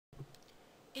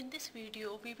In this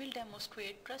video, we will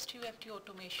demonstrate Trust UFT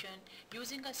automation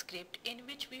using a script in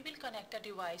which we will connect a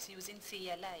device using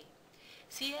CLI.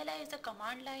 CLI is a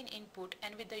command line input,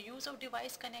 and with the use of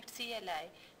deviceConnect CLI,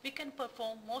 we can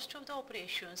perform most of the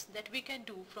operations that we can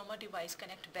do from a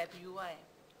deviceConnect web UI.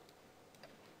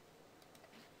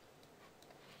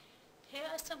 Here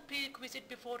are some prerequisites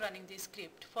before running this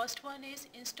script. First one is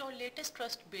install latest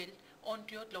Trust build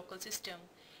onto your local system.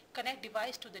 Connect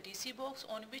device to the DC box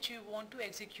on which you want to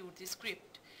execute this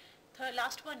script. The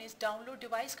last one is download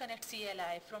deviceConnect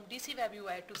CLI from DC web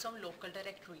UI to some local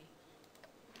directory.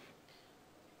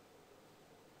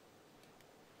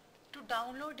 To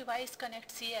download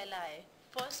deviceConnect CLI,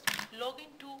 first log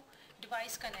into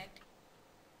deviceConnect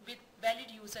with valid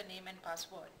username and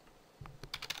password.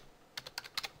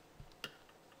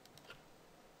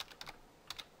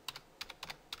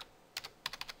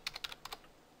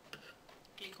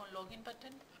 Click on login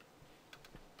button.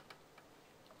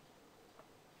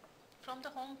 From the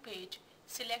home page,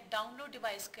 select download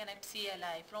deviceConnect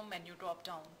CLI from menu drop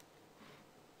down.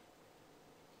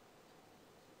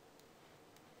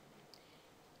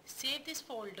 Save this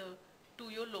folder to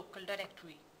your local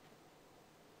directory.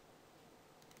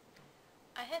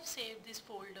 I have saved this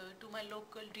folder to my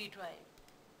local D drive.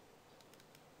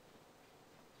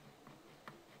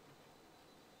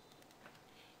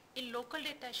 In local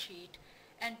data sheet,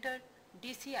 enter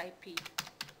DCIP,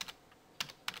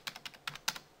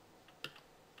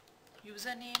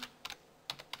 username,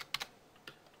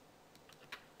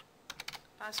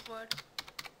 password,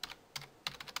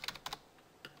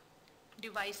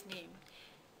 device name.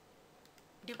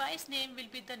 Device name will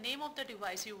be the name of the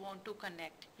device you want to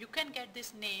connect. You can get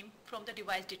this name from the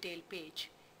device detail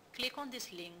page. Click on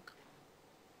this link.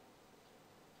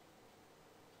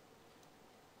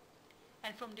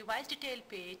 And from device detail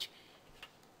page,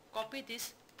 copy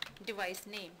this device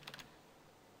name.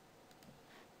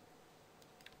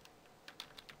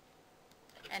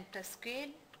 Enter scale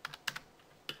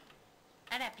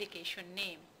and application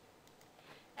name.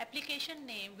 Application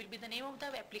name will be the name of the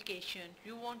application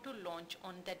you want to launch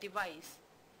on that device.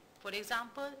 For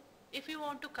example, if you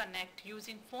want to connect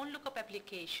using phone lookup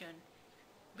application,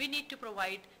 we need to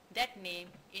provide that name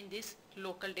in this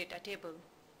local data table.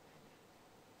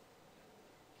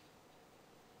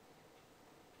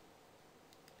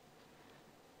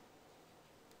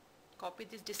 Copy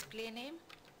this display name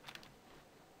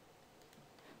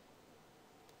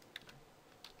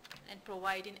and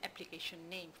provide in application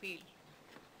name field.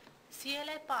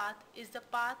 CLI path is the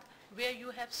path where you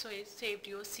have saved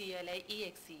your CLI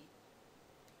exe.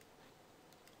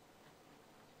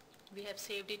 We have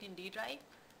saved it in D drive.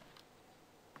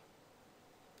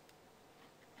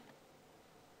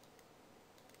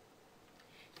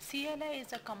 CLI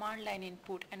is a command line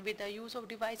input, and with the use of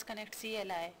deviceConnect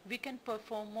CLI, we can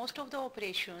perform most of the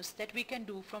operations that we can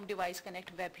do from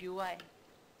deviceConnect web UI.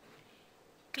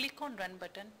 Click on Run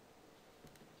button.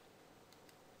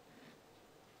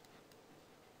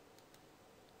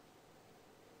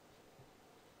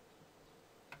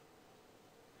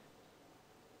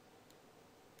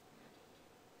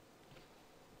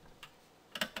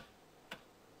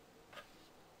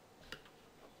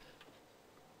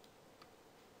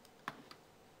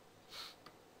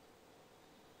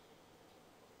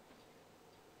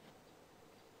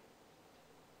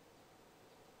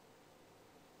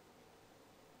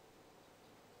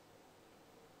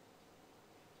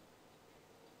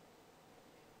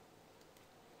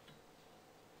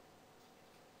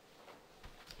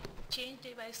 Change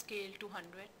device scale to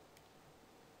 100.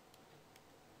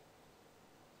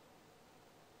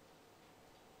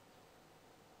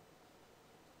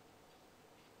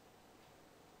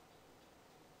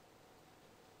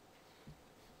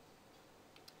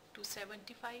 To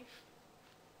 75.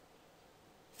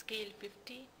 Scale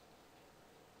 50.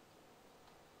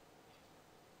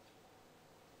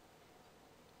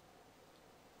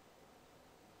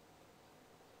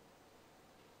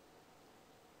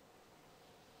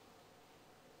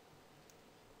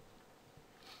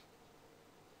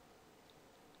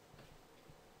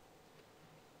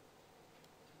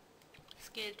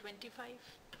 Scale 25.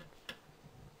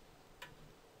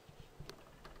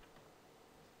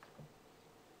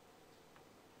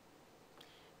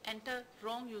 Enter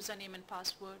wrong username and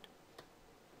password.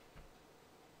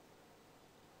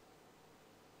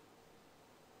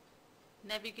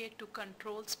 Navigate to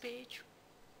controls page.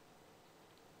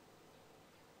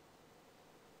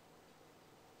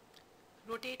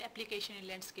 Rotate application in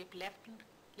landscape left,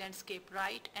 landscape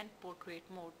right, and portrait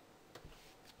mode.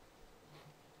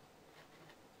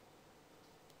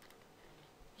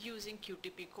 Using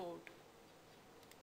QTP code.